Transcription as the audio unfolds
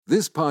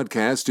This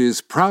podcast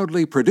is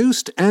proudly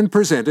produced and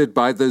presented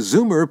by the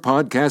Zoomer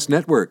Podcast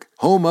Network,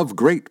 home of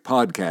great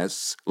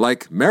podcasts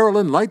like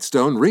Marilyn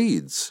Lightstone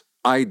Reads,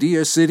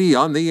 Idea City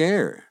on the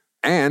Air,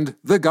 and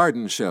The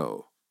Garden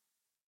Show.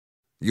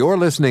 You're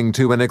listening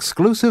to an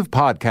exclusive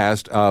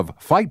podcast of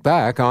Fight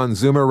Back on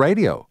Zoomer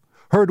Radio,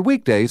 heard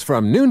weekdays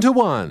from noon to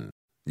 1.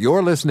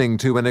 You're listening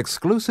to an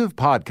exclusive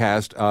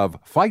podcast of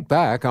Fight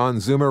Back on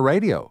Zoomer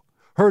Radio,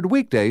 heard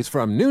weekdays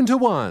from noon to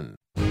 1.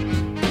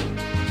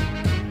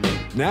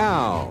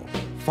 Now,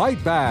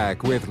 Fight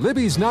Back with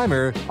Libby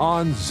Znaimer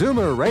on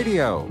Zoomer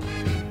Radio.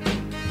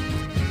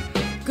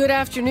 Good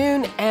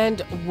afternoon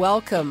and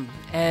welcome.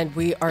 And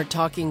we are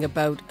talking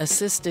about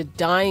assisted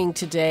dying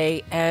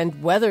today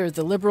and whether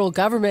the Liberal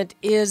government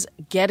is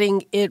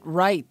getting it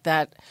right.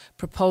 That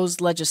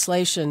proposed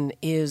legislation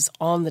is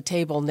on the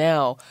table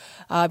now.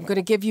 I'm going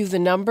to give you the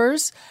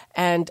numbers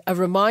and a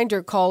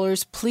reminder,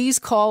 callers, please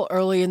call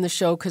early in the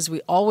show because we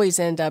always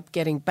end up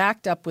getting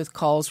backed up with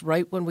calls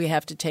right when we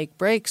have to take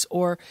breaks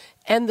or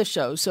end the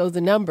show. So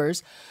the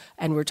numbers,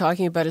 and we're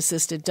talking about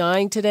assisted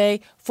dying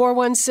today,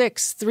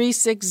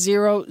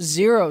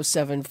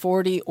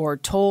 416-360-0740 or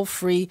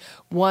toll-free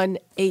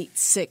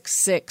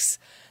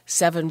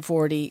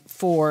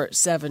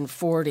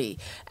 1-866-740-4740.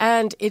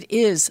 And it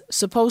is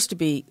supposed to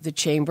be the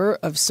chamber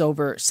of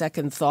sober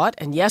second thought.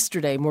 And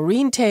yesterday,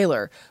 Maureen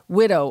Taylor,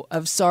 widow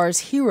of SARS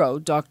hero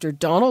Dr.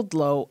 Donald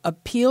Low,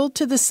 appealed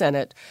to the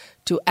Senate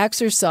to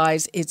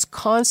exercise its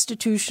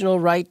constitutional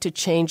right to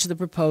change the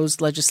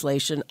proposed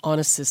legislation on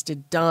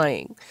assisted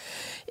dying.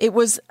 It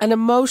was an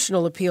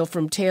emotional appeal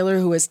from Taylor,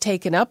 who has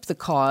taken up the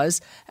cause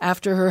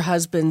after her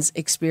husband's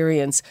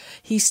experience.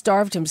 He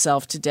starved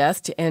himself to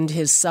death to end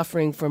his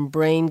suffering from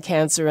brain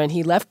cancer, and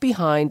he left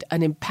behind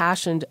an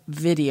impassioned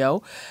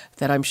video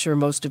that I'm sure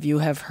most of you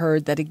have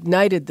heard that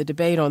ignited the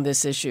debate on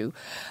this issue.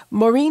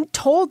 Maureen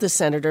told the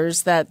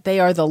senators that they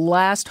are the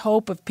last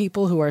hope of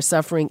people who are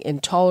suffering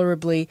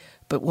intolerably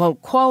but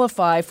won't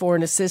qualify for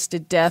an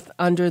assisted death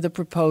under the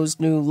proposed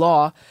new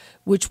law,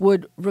 which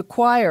would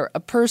require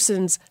a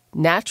person's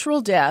natural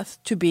death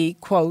to be,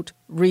 quote,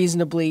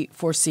 reasonably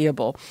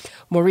foreseeable.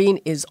 Maureen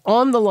is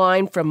on the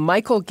line from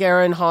Michael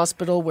Garron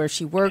Hospital, where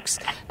she works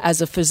as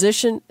a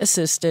physician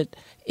assistant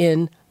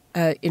in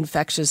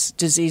infectious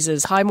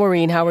diseases. Hi,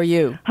 Maureen. How are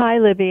you? Hi,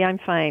 Libby. I'm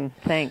fine.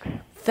 Thanks.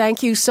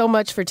 Thank you so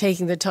much for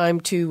taking the time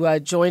to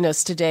join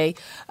us today.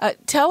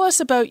 Tell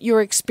us about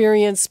your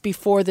experience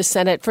before the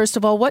Senate. First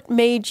of all, what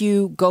made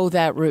you go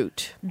that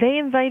route? They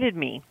invited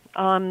me.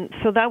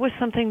 So that was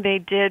something they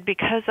did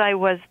because I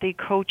was the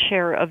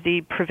co-chair of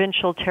the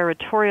provincial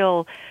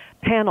territorial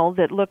panel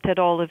that looked at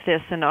all of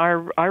this, and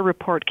our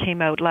report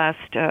came out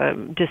last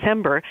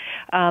December.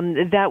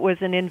 That was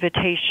an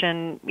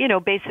invitation,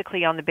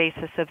 basically on the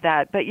basis of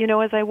that. But,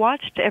 as I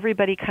watched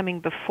everybody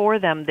coming before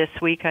them this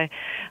week,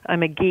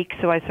 I'm a geek,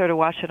 so I sort of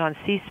watched it on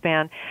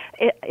C-SPAN.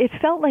 It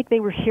felt like they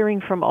were hearing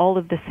from all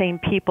of the same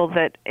people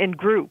that, in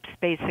groups,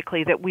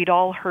 basically, that we'd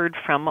all heard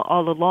from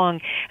all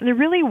along. And there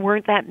really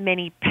weren't that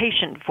many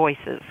patient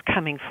voices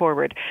coming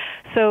forward.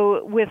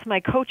 So with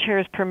my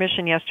co-chair's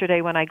permission yesterday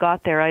when I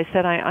got there, I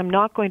said, I'm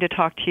not going to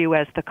talk to you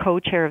as the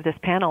co-chair of this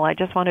panel. I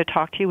just want to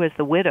talk to you as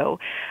the widow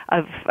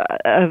of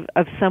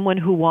someone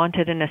who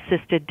wanted an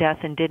assisted death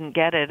and didn't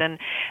get it. And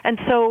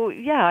so,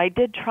 yeah, I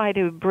did try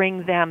to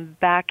bring them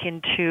back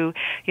into,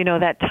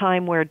 that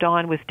time where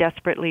Dawn was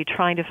desperately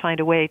trying to find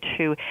a way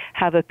to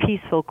have a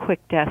peaceful, quick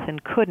death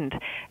and couldn't.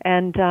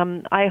 And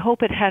I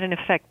hope it had an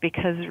effect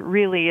because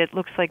really it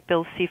looks like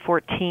Bill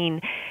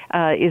C-14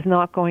 is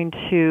not going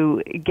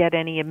to get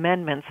any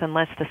amendments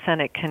unless the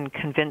Senate can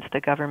convince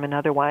the government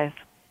otherwise.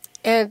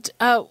 And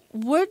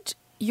would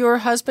your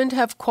husband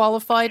have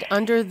qualified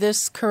under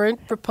this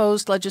current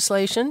proposed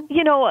legislation?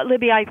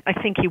 Libby, I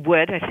think he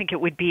would. I think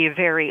it would be a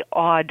very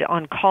odd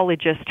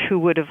oncologist who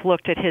would have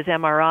looked at his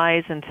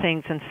MRIs and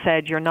things and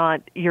said, your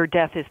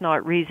death is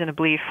not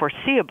reasonably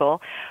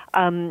foreseeable.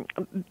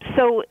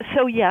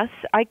 So yes,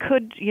 I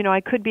could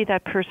be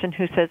that person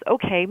who says,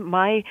 okay,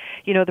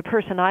 the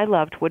person I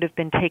loved would have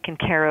been taken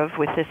care of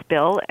with this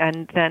bill,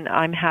 and then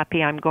I'm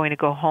happy I'm going to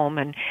go home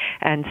and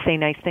say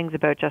nice things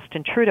about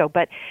Justin Trudeau.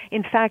 But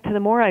in fact, the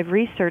more I've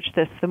researched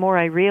this, the more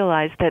I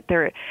realize that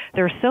there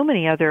are so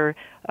many other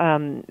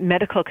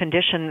medical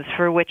conditions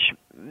for which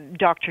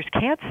doctors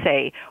can't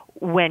say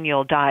when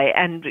you'll die.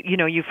 And,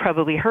 you've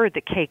probably heard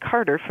that Kay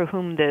Carter, for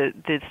whom the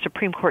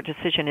Supreme Court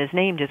decision is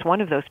named, is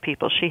one of those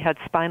people. She had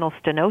spinal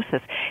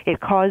stenosis.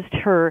 It caused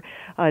her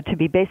to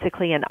be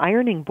basically an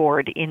ironing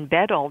board in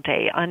bed all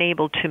day,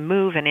 unable to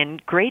move and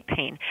in great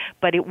pain.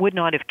 But it would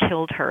not have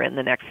killed her in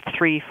the next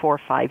 3, 4,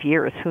 5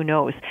 years. Who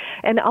knows?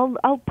 And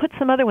I'll put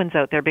some other ones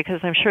out there because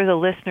I'm sure the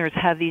listeners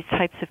have these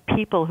types of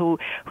people who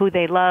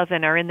they love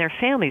and are in their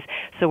families.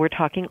 So we're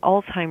talking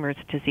Alzheimer's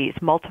disease,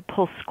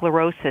 multiple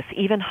sclerosis,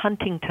 even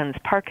Huntington's,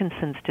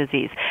 Parkinson's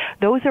disease.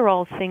 Those are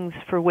all things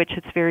for which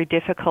it's very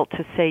difficult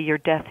to say your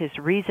death is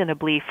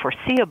reasonably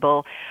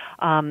foreseeable,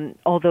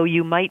 although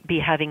you might be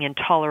having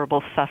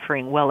intolerable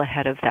suffering well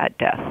ahead of that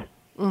death.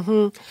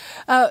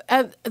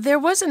 And there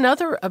was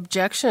another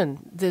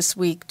objection this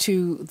week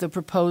to the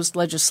proposed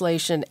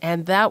legislation,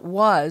 and that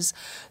was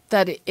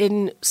that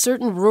in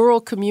certain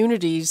rural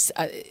communities,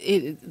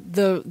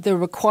 the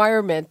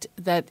requirement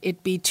that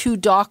it be two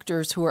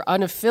doctors who are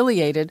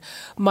unaffiliated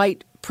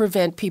might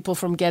prevent people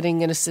from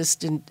getting an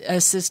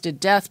assisted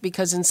death,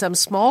 because in some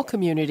small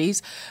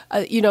communities,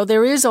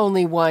 there is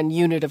only one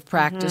unit of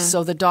practice,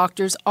 so the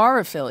doctors are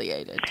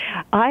affiliated.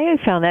 I have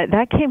found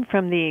that came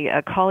from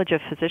the College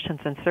of Physicians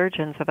and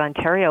Surgeons of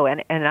Ontario,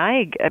 and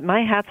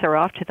my hats are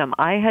off to them.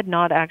 I had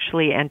not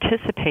actually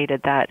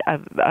anticipated that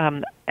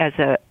as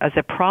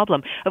a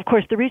problem. Of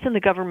course, the reason the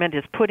government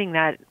is putting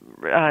that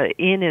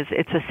in is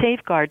it's a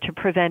safeguard to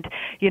prevent,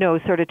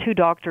 sort of two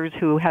doctors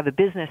who have a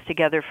business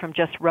together from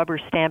just rubber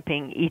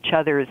stamping each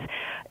other's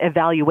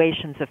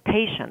evaluations of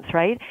patients,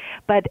 right?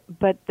 But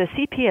the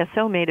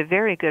CPSO made a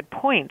very good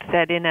point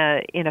that in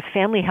a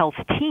family health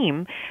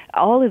team,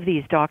 all of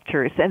these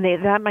doctors, and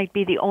that might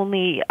be the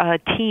only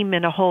team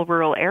in a whole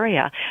rural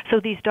area.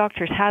 So these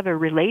doctors have a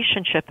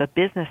relationship, a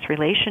business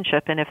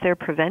relationship, and if they're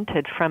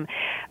prevented from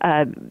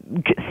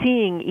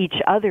seeing each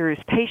other's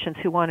patients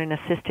who want an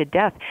assisted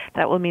death,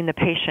 that will mean the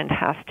patient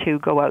has to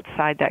go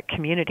outside that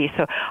community.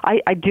 So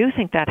I do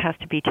think that has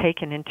to be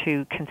taken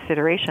into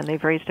consideration.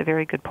 They've raised a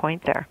very good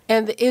point there.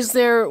 And was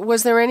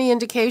there any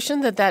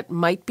indication that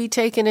might be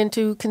taken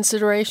into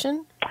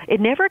consideration?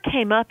 It never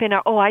came up in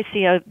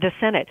the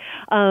Senate.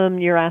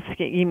 You're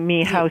asking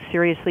me how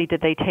seriously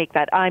did they take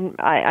that?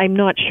 I'm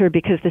not sure,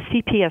 because the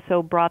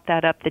CPSO brought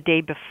that up the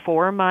day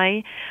before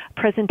my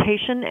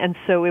presentation, and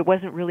so it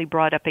wasn't really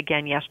brought up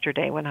again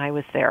yesterday when I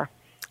was there.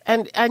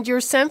 And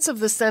your sense of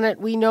the Senate,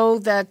 we know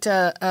that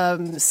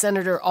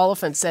Senator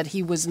Oliphant said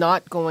he was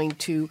not going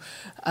to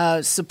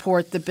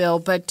support the bill,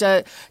 but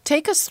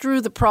take us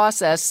through the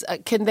process.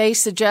 Can they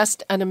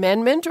suggest an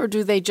amendment, or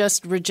do they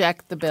just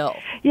reject the bill?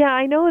 Yeah,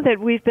 I know that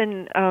we've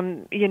been,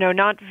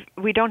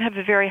 we don't have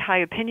a very high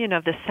opinion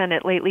of the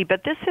Senate lately,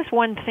 but this is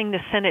one thing the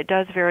Senate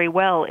does very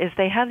well, is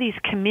they have these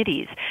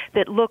committees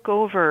that look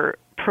over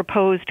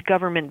proposed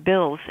government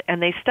bills, and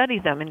they study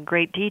them in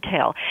great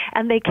detail,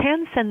 and they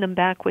can send them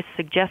back with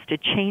suggested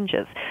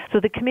changes. So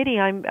the committee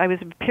I was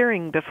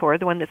appearing before,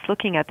 the one that's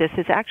looking at this,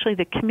 is actually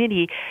the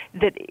committee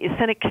that is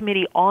Senate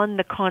Committee on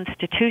the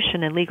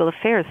Constitution and Legal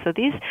Affairs. So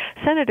these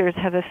senators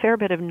have a fair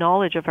bit of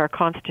knowledge of our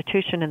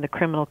Constitution and the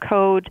Criminal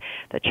Code,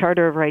 the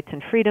Charter of Rights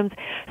and Freedoms.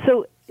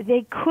 So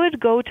they could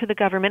go to the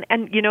government,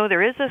 and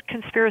there is a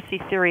conspiracy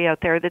theory out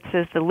there that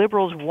says the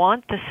Liberals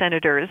want the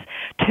senators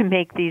to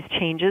make these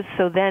changes,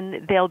 so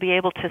then they'll be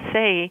able to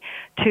say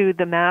to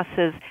the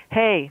masses,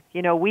 hey,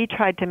 we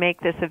tried to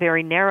make this a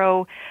very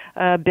narrow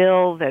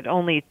bill that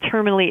only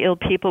terminally ill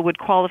people would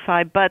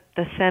qualify, but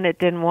the Senate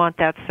didn't want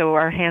that, so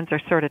our hands are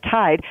sort of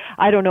tied.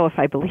 I don't know if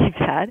I believe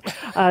that.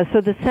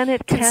 So the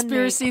Senate can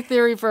conspiracy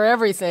theory for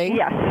everything.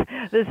 Yes.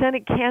 The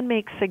Senate can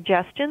make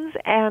suggestions,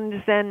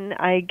 and then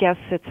I guess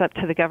it's up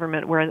to the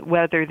government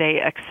whether they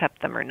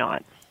accept them or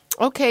not.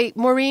 Okay,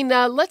 Maureen,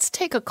 let's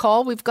take a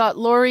call. We've got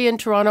Lori in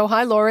Toronto.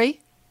 Hi,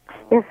 Lori.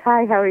 Yes,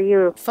 hi, how are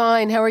you?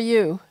 Fine, how are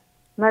you?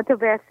 Not too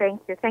bad,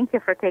 thank you. Thank you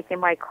for taking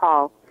my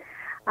call.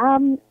 I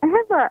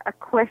have a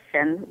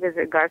question with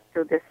regards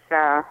to this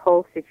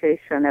whole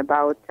situation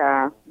about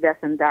death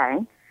and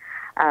dying.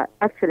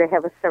 Actually, I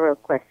have several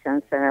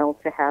questions, and I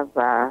also have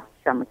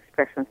some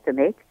expressions to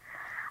make.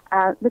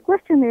 The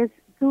question is,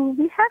 do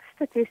we have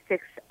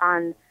statistics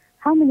on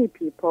how many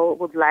people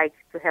would like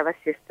to have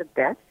assisted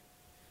death?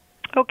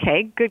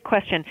 Okay, good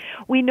question.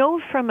 We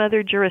know from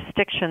other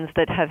jurisdictions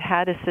that have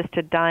had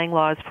assisted dying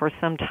laws for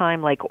some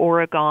time, like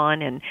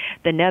Oregon and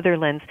the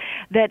Netherlands,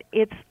 that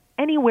it's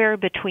anywhere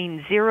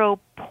between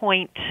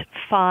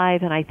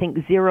 0.5 and I think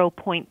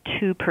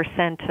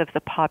 0.2% of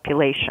the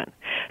population.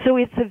 So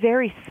it's a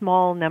very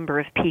small number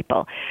of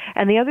people.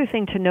 And the other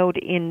thing to note,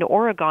 in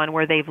Oregon,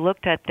 where they've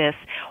looked at this,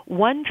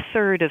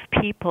 1/3 of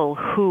people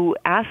who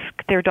ask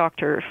their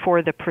doctor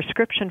for the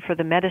prescription for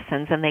the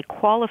medicines and they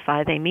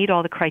qualify, they meet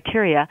all the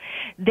criteria,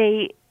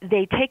 they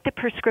take the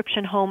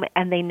prescription home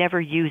and they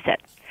never use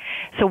it.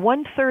 So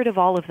 1/3 of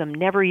all of them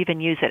never even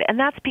use it. And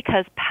that's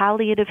because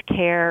palliative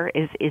care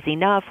is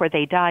enough, or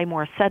they die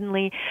more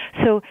suddenly.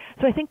 So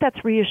I think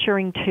that's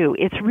reassuring too.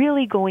 It's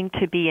really going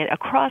to be,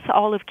 across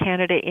all of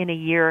Canada in a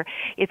year,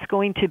 it's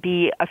going to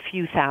be a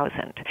few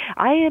thousand.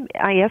 I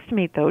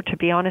estimate, though, to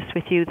be honest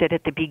with you, that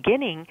at the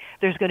beginning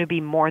there's going to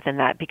be more than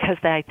that, because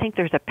I think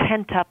there's a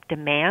pent-up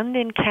demand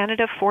in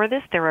Canada for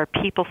this. There are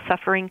people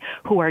suffering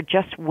who are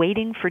just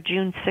waiting for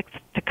June 6th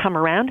to come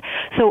around.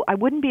 So I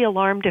wouldn't be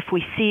alarmed if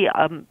we see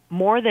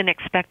more than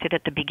expected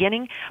at the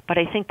beginning, but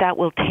I think that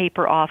will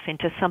taper off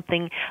into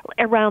something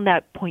around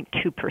that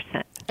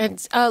 0.2%.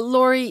 And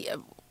Lori,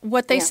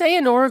 what they say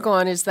in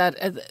Oregon is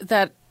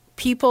that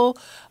people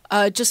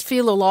just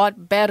feel a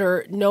lot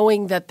better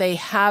knowing that they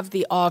have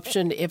the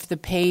option if the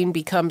pain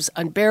becomes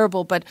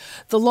unbearable. But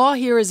the law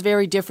here is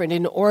very different.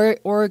 In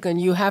Oregon,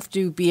 you have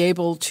to be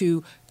able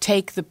to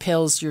take the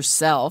pills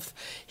yourself.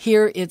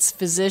 Here it's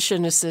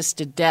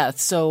physician-assisted death.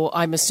 So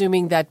I'm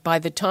assuming that by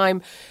the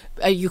time,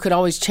 you could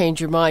always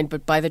change your mind,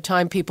 but by the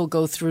time people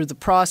go through the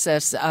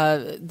process,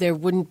 there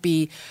wouldn't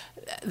be,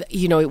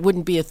 it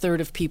wouldn't be a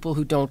third of people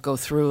who don't go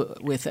through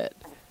with it.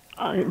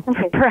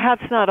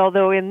 Perhaps not,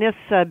 although in this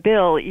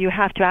bill, you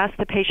have to ask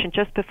the patient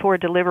just before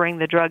delivering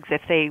the drugs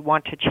if they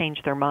want to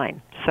change their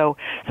mind. So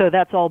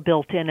that's all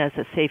built in as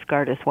a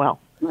safeguard as well.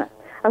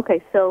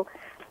 Okay, so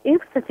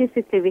if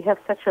statistically we have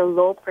such a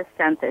low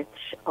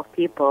percentage of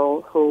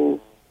people who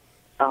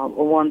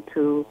want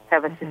to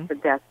have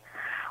assisted death,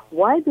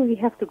 why do we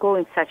have to go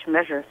in such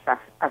measures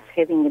as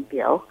having a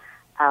bill?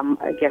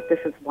 I guess this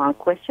is one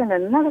question.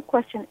 And another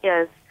question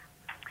is,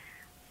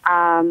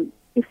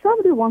 if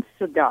somebody wants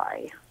to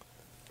die,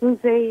 do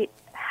they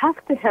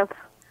have to have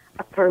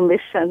a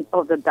permission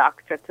of the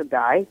doctor to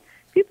die?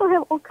 People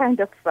have all kinds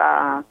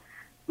of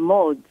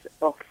modes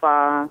of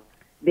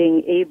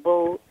being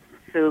able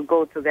to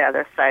go to the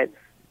other side.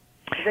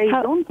 They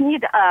don't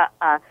need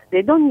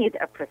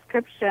a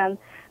prescription.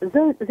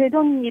 They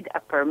don't need a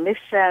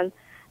permission.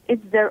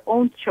 It's their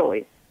own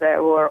choice.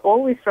 There were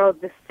always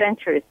throughout the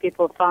centuries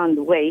people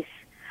found ways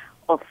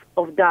of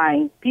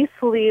dying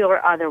peacefully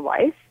or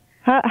otherwise.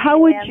 How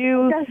would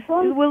you?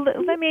 Well,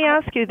 let me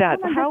ask you that.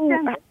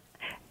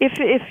 If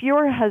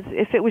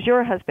it was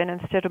your husband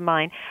instead of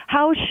mine,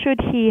 how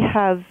should he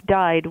have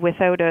died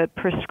without a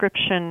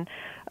prescription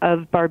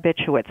of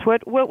barbiturates?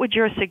 What would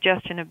your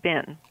suggestion have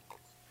been?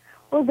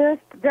 Well,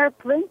 there are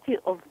plenty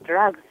of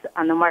drugs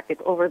on the market,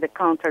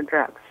 over-the-counter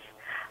drugs.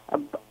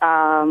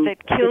 That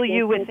kill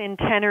you within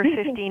 10 or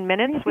 15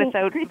 minutes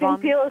without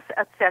vomiting? Pills,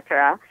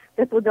 etc.,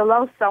 that would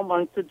allow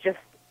someone to just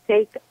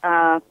take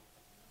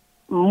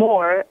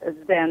more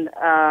than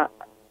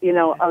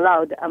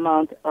allowed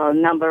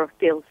number of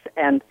pills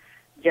and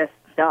just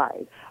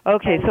die.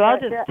 Okay, and so I'll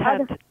just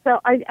so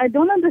I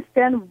don't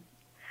understand.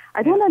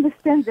 I don't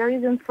understand the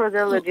reason for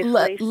the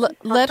legislation.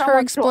 Let her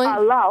explain.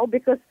 To allow,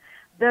 because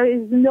there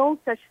is no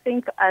such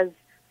thing as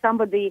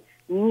somebody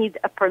need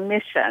a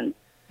permission.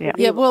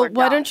 Yeah. Well,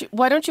 why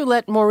don't you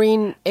let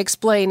Maureen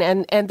explain?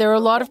 And there are a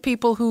lot of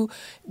people who,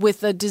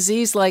 with a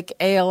disease like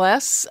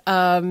ALS,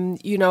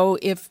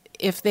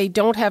 if they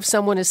don't have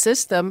someone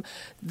assist them,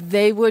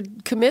 they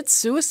would commit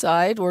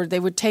suicide or they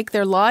would take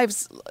their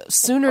lives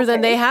sooner than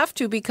they have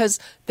to because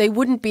they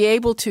wouldn't be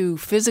able to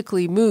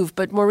physically move.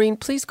 But Maureen,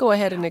 please go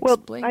ahead and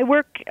explain.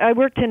 Well, I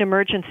worked in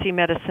emergency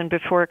medicine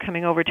before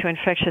coming over to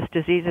infectious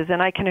diseases,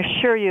 and I can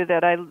assure you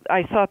that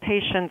I saw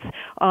patients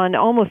on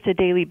almost a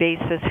daily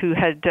basis who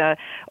had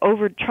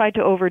tried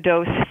to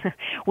overdose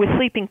with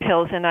sleeping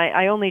pills, and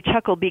I only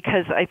chuckled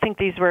because I think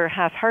these were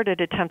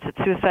half-hearted attempts at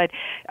suicide.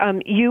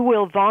 You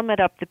will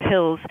vomit up the pills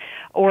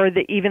or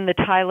even the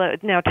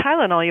Tylenol. Now,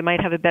 Tylenol, you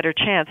might have a better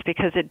chance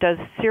because it does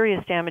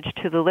serious damage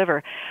to the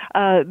liver.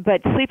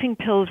 But sleeping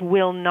pills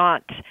will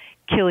not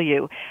kill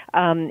you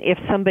if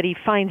somebody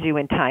finds you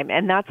in time.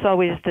 And that's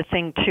always the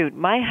thing, too.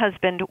 My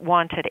husband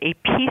wanted a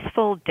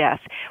peaceful death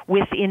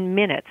within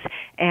minutes,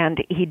 and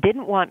he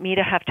didn't want me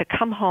to have to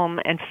come home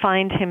and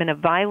find him in a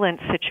violent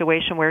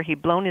situation where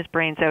he'd blown his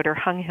brains out or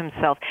hung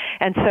himself.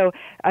 And so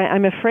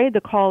I'm afraid the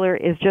caller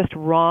is just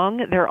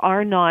wrong. There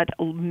are not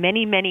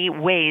many, many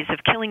ways of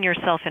killing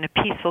yourself in a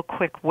peaceful,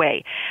 quick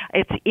way.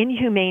 It's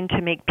inhumane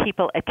to make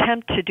people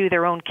attempt to do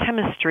their own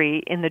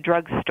chemistry in the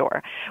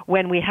drugstore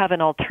when we have an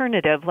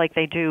alternative like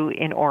they do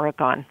in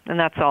Oregon. And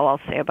that's all I'll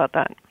say about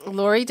that.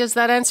 Lori, does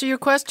that answer your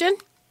question?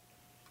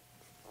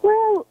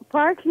 Well,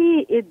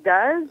 partly it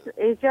does.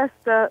 It's just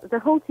the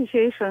whole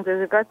situation with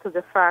regard to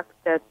the fact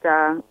that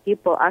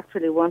people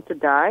actually want to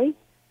die,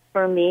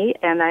 for me,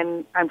 and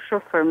I'm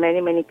sure for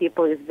many, many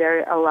people, is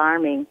very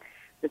alarming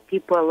that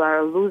people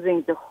are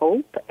losing the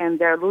hope and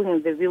they're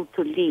losing the will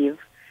to live,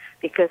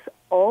 because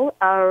all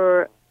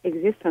our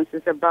existence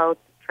is about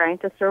trying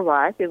to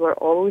survive. We were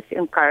always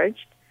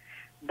encouraged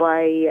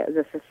by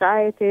the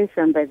societies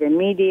and by the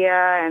media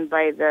and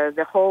by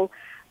the whole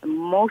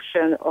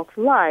motion of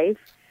life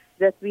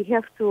that we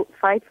have to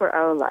fight for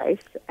our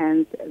lives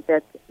and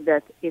that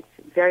it's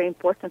very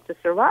important to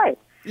survive.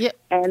 Yeah.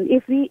 And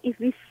if we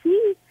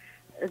see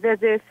that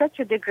there's such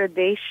a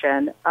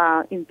degradation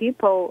in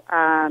people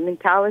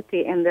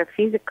mentality and their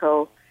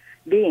physical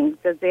beings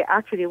that they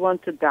actually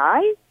want to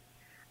die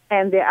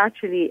and they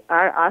actually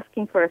are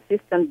asking for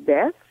assisted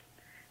death,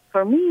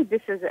 for me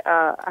this is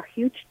a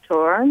huge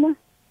turn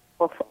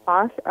of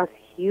us as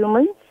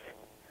humans,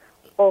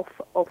 of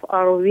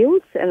our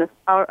wills and of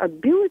our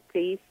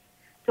abilities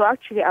to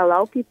actually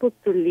allow people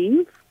to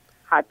live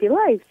happy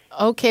lives.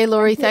 Okay,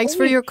 Lori, thanks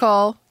for your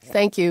call.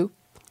 Thank you.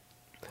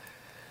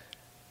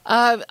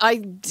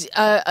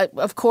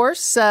 Of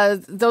course,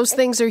 those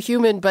things are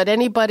human, but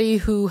anybody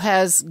who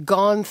has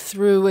gone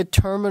through a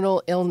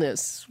terminal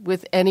illness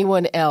with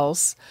anyone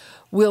else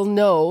will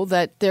know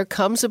that there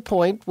comes a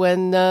point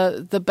when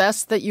the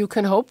best that you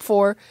can hope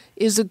for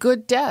is a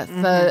good death.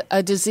 Mm-hmm.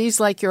 A disease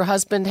like your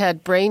husband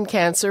had brain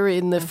cancer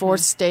in the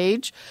fourth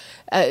stage,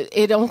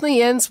 it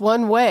only ends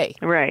one way.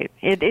 Right.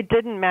 It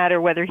didn't matter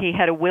whether he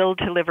had a will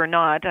to live or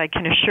not. I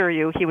can assure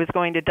you he was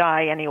going to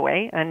die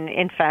anyway. And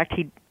in fact,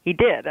 he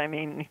did. I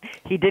mean,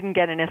 he didn't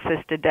get an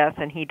assisted death,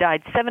 and he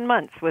died. 7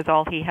 months was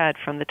all he had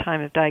from the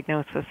time of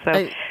diagnosis.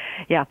 So,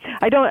 yeah,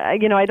 I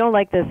don't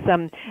like this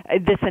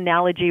this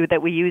analogy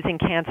that we use in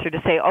cancer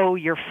to say, "Oh,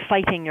 you're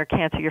fighting your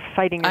cancer. You're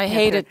fighting your cancer."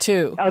 I hate it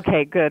too.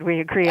 Okay, good. We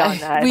agree on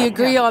that. We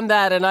agree on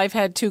that, and I've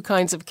had 2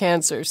 kinds of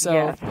cancer.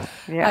 So,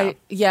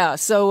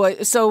 yes.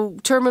 So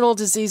terminal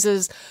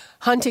diseases.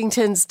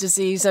 Huntington's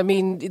disease, I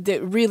mean,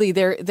 really,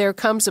 there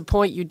comes a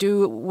point you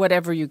do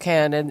whatever you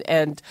can,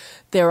 and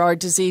there are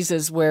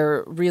diseases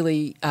where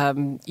really,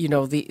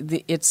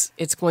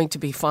 it's going to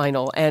be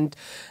final. And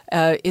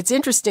it's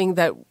interesting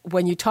that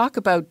when you talk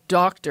about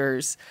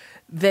doctors,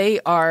 they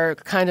are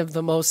kind of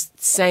the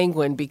most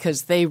sanguine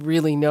because they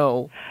really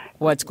know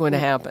what's going to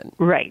happen.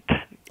 Right.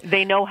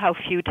 They know how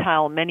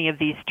futile many of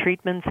these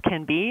treatments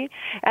can be,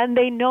 and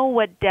they know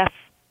what death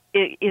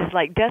is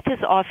like. Death is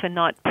often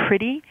not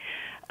pretty.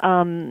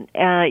 I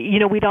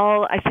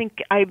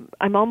think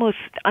I'm almost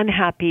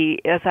unhappy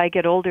as I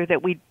get older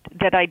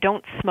that I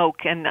don't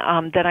smoke and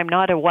that I'm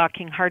not a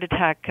walking heart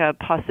attack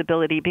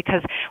possibility,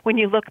 because when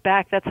you look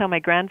back, that's how my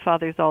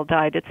grandfathers all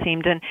died, it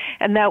seemed, and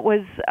that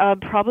was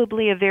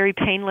probably a very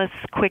painless,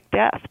 quick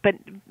death. But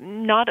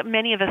not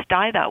many of us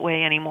die that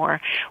way anymore.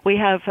 We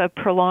have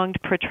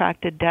prolonged,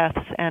 protracted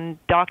deaths, and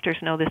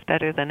doctors know this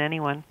better than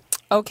anyone.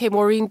 Okay,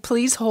 Maureen,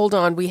 please hold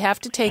on. We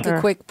have to take a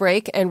quick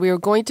break, and we are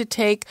going to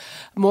take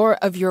more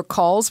of your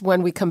calls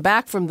when we come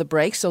back from the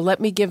break. So let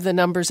me give the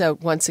numbers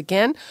out once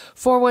again.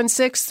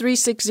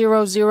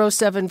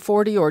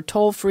 416-360-0740 or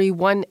toll-free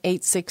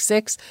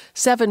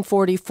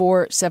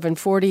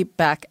 1-866-744-740.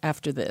 Back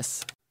after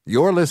this.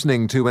 You're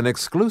listening to an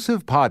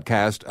exclusive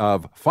podcast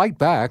of Fight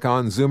Back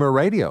on Zoomer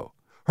Radio.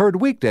 Heard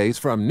weekdays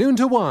from noon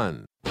to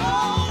 1.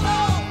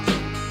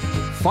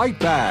 Fight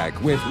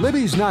Back with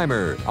Libby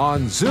Znaimer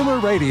on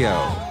Zoomer Radio.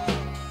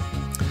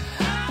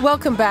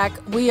 Welcome back.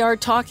 We are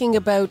talking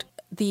about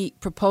the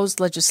proposed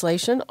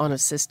legislation on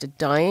assisted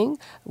dying.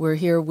 We're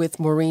here with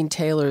Maureen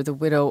Taylor, the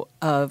widow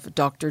of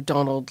Dr.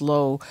 Donald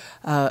Low,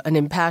 an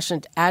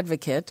impassioned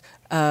advocate.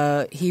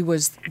 He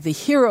was the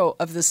hero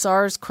of the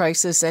SARS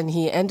crisis, and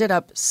he ended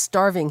up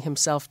starving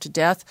himself to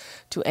death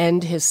to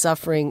end his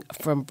suffering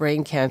from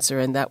brain cancer.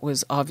 And that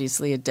was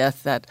obviously a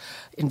death that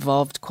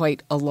involved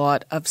quite a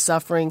lot of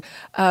suffering.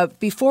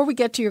 Before we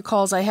get to your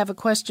calls, I have a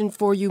question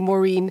for you,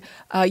 Maureen.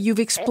 You've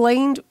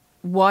explained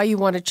why you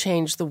want to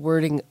change the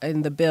wording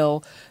in the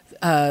bill,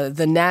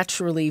 the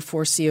naturally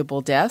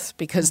foreseeable death,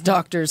 because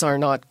doctors are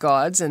not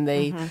gods and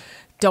they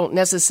don't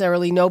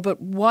necessarily know.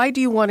 But why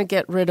do you want to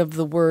get rid of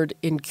the word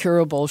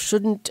incurable?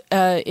 Shouldn't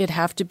it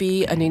have to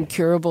be an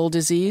incurable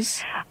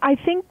disease? I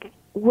think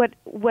what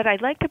I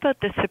liked about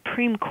the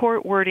Supreme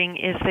Court wording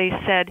is they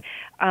said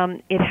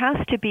it has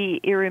to be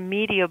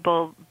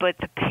irremediable, but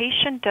the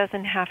patient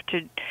doesn't have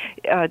to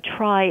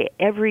try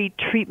every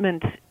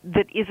treatment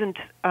that isn't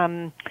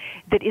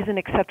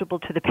acceptable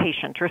to the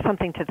patient, or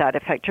something to that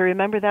effect. Do you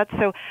remember that?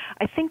 So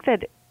I think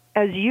that,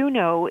 as you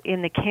know,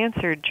 in the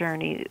cancer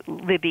journey,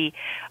 Libby,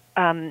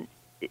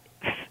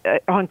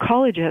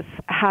 oncologists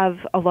have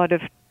a lot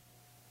of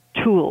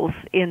tools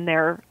in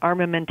their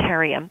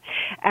armamentarium,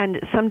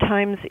 and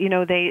sometimes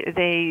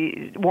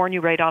they warn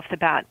you right off the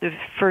bat, the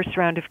first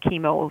round of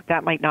chemo,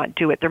 that might not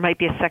do it. There might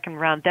be a second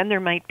round, then there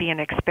might be an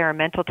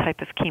experimental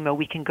type of chemo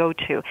we can go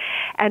to,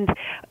 and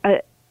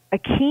a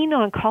keen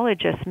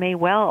oncologist may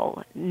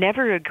well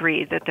never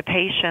agree that the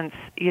patient's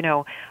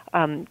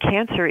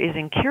cancer is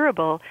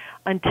incurable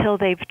until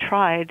they've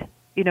tried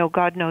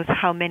God knows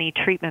how many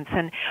treatments.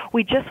 And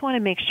we just want to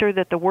make sure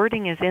that the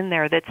wording is in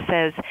there that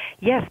says,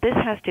 yes, this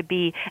has to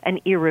be an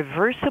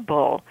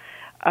irreversible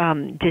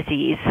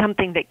disease,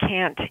 something that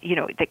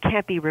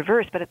can't be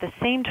reversed. But at the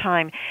same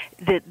time,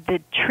 the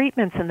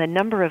treatments and the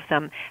number of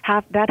them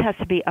that has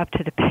to be up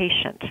to the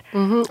patient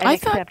and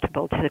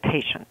acceptable to the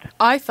patient.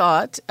 I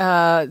thought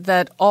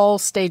that all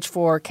stage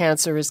 4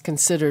 cancer is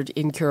considered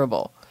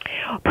incurable.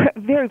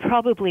 Very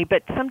probably,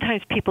 but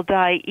sometimes people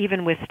die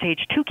even with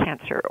stage 2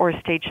 cancer or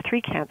stage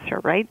 3 cancer,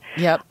 right?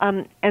 Yep.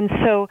 And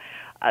so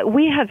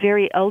we have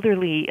very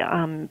elderly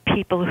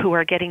people who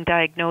are getting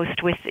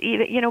diagnosed with,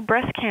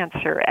 breast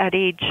cancer at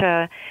age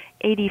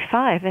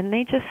 85, and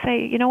they just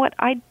say, you know what,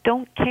 I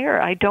don't care.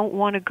 I don't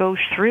want to go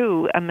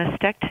through a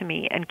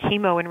mastectomy and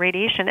chemo and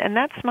radiation. And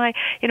that's I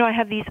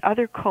have these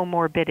other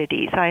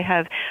comorbidities. I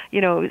have,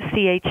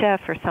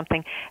 CHF or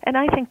something. And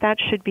I think that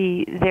should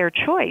be their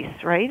choice,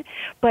 right?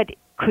 But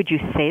could you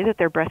say that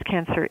their breast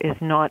cancer is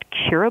not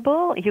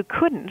curable? You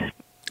couldn't.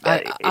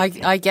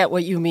 I get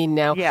what you mean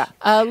now. Yeah.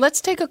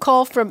 Let's take a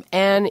call from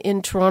Anne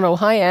in Toronto.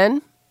 Hi,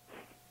 Anne.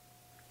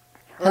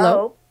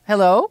 Hello.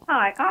 Hello.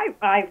 Hi.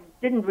 I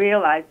didn't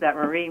realize that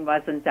Maureen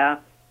wasn't a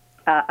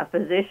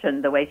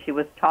physician the way she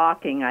was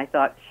talking. I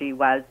thought she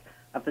was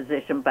a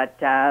physician, but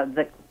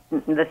the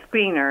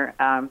screener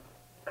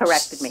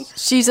corrected me.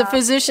 She's a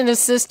physician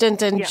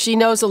assistant, and she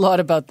knows a lot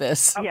about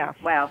this. Yeah.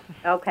 Well,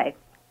 okay.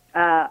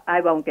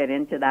 I won't get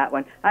into that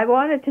one. I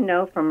wanted to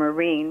know from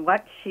Maureen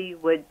what she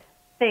would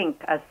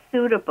think a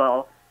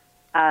suitable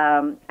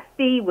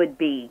fee would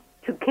be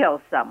to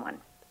kill someone.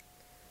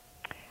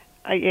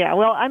 Yeah,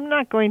 well, I'm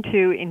not going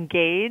to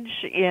engage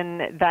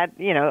in that.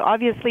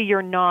 Obviously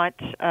you're not,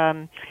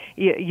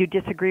 you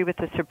disagree with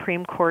the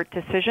Supreme Court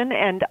decision,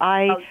 and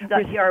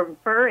You're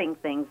inferring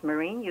things,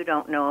 Maureen. You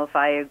don't know if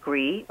I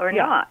agree or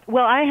not.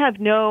 Well, I have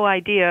no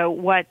idea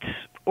what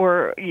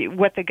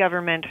the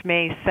government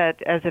may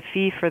set as a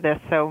fee for this,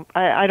 so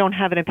I don't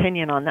have an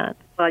opinion on that.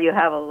 Well, you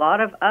have a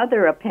lot of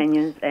other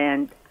opinions,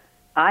 and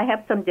I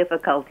have some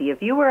difficulty.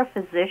 If you were a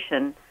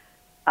physician,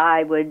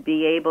 I would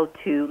be able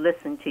to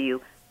listen to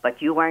you. But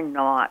you are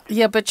not.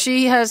 Yeah, but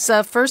she has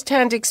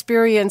firsthand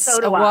experience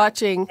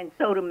watching. And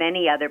so do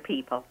many other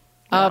people.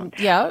 And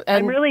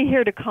I'm really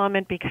here to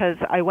comment because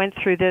I went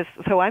through this.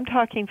 So I'm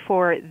talking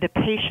for the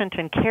patient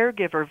and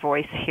caregiver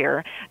voice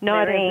here,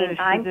 not Maureen, as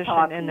a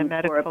physician in the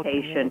medical I'm talking for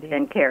a patient community.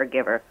 and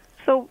caregiver.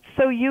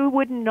 So you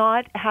would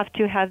not have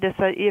to have this.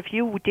 If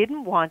you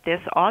didn't want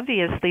this,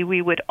 obviously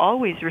we would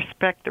always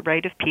respect the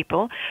right of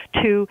people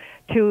to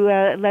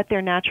let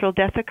their natural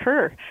death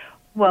occur.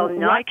 Well,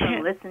 not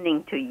from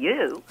listening to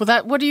you.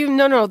 Well, what do you?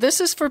 No. This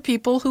is for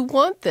people who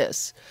want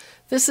this.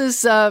 This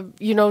is,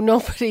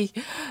 nobody.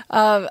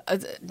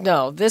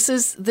 No, this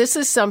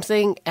is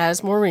something,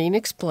 as Maureen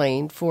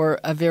explained, for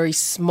a very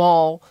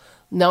small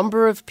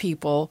number of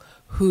people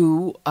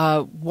who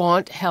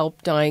want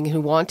help dying,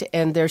 who want to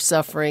end their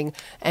suffering,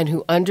 and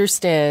who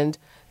understand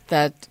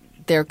that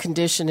their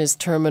condition is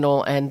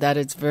terminal and that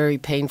it's very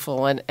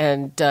painful.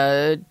 And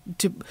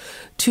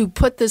to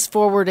put this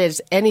forward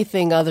as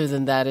anything other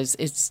than that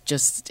it's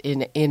just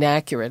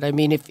inaccurate. I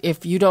mean,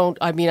 if you don't,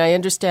 I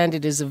understand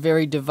it is a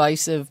very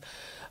divisive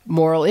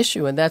moral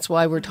issue, and that's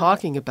why we're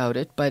talking about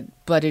it.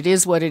 But it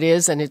is what it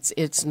is, and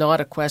it's not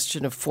a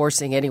question of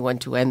forcing anyone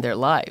to end their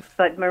life.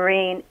 But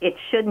Maureen, it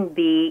shouldn't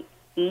be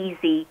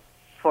easy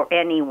for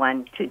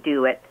anyone to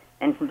do it.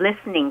 And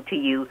listening to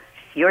you,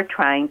 you're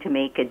trying to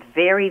make it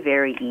very,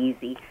 very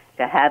easy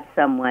to have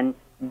someone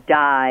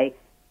die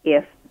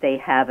if they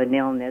have an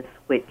illness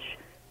which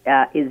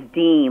is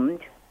deemed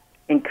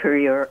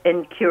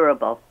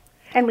incurable.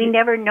 And we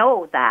never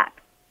know that.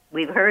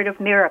 We've heard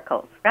of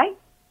miracles, right?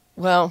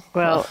 Well,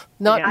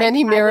 not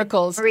many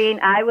miracles.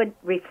 Maureen, I would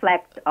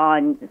reflect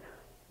on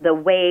the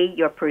way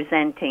you're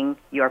presenting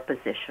your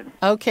position.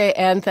 Okay,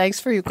 Anne,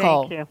 thanks for your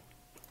call. Thank you.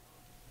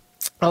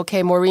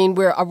 Okay, Maureen,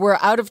 we're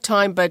out of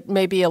time, but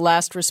maybe a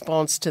last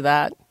response to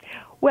that.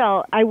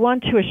 Well, I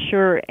want to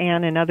assure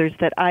Anne and others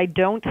that I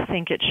don't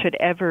think it should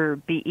ever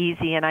be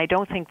easy, and I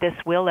don't think this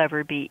will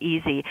ever be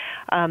easy.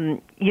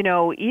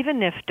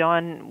 Even if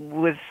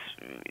Don was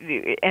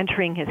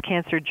entering his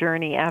cancer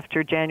journey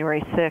after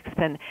January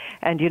 6th,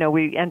 and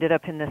we ended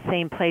up in the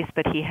same place,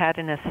 but he had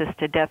an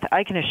assisted death,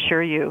 I can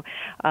assure you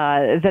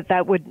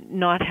that would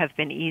not have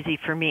been easy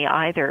for me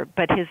either.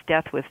 But his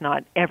death was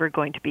not ever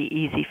going to be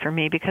easy for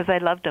me because I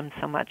loved him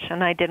so much,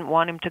 and I didn't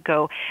want him to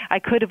go. I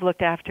could have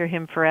looked after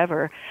him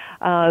forever,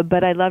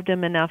 but I loved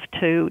him enough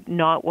to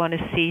not want to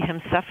see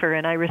him suffer,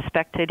 and I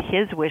respected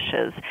his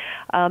wishes.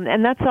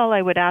 And that's all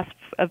I would ask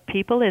of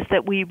people, is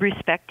that we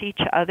respect each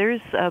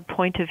other's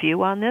point of view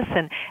on this.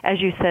 And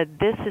as you said,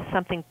 this is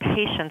something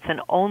patients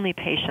and only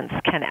patients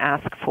can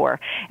ask for.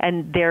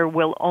 And there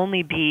will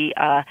only be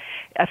a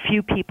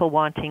few people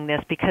wanting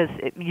this, because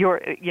your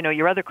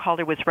other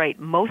caller was right.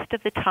 Most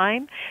of the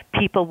time,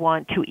 people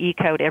want to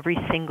eke out every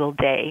single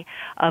day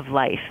of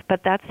life.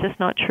 But that's just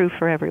not true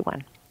for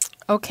everyone.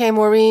 Okay,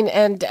 Maureen,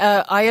 and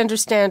I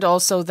understand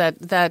also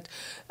that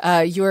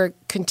you're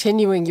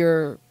continuing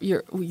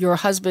your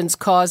husband's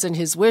cause and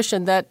his wish,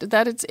 and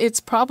that it's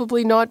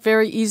probably not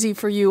very easy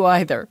for you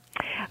either.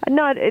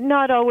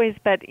 Not always,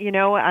 but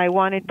I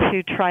wanted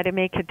to try to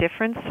make a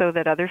difference so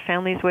that other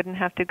families wouldn't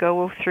have to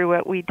go through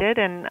what we did,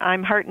 and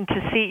I'm heartened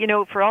to see,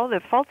 for all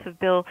the faults of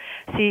Bill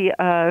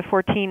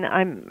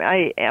C-14,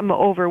 I am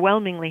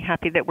overwhelmingly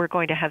happy that we're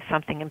going to have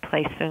something in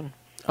place soon.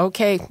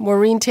 Okay,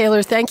 Maureen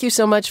Taylor, thank you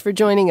so much for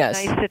joining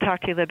us. Nice to talk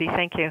to you, Libby.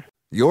 Thank you.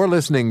 You're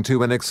listening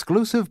to an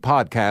exclusive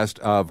podcast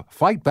of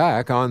Fight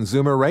Back on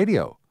Zoomer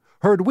Radio,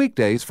 heard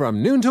weekdays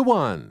from noon to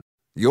 1.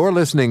 You're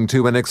listening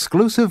to an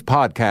exclusive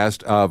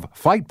podcast of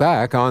Fight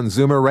Back on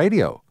Zoomer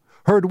Radio,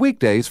 heard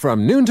weekdays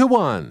from noon to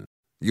 1.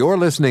 You're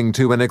listening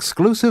to an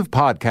exclusive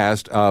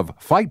podcast of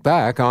Fight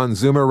Back on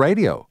Zoomer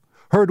Radio,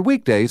 heard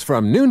weekdays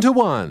from noon to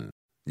 1.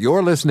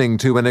 You're listening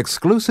to an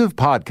exclusive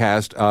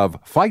podcast of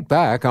Fight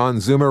Back on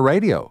Zoomer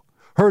Radio,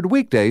 heard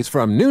weekdays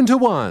from noon to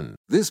 1.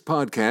 This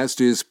podcast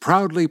is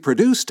proudly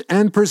produced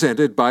and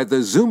presented by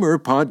the Zoomer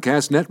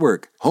Podcast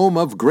Network, home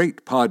of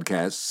great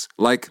podcasts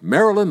like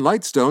Marilyn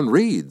Lightstone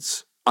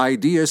Reads,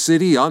 Idea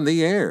City on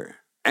the Air,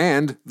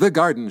 and The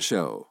Garden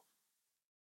Show.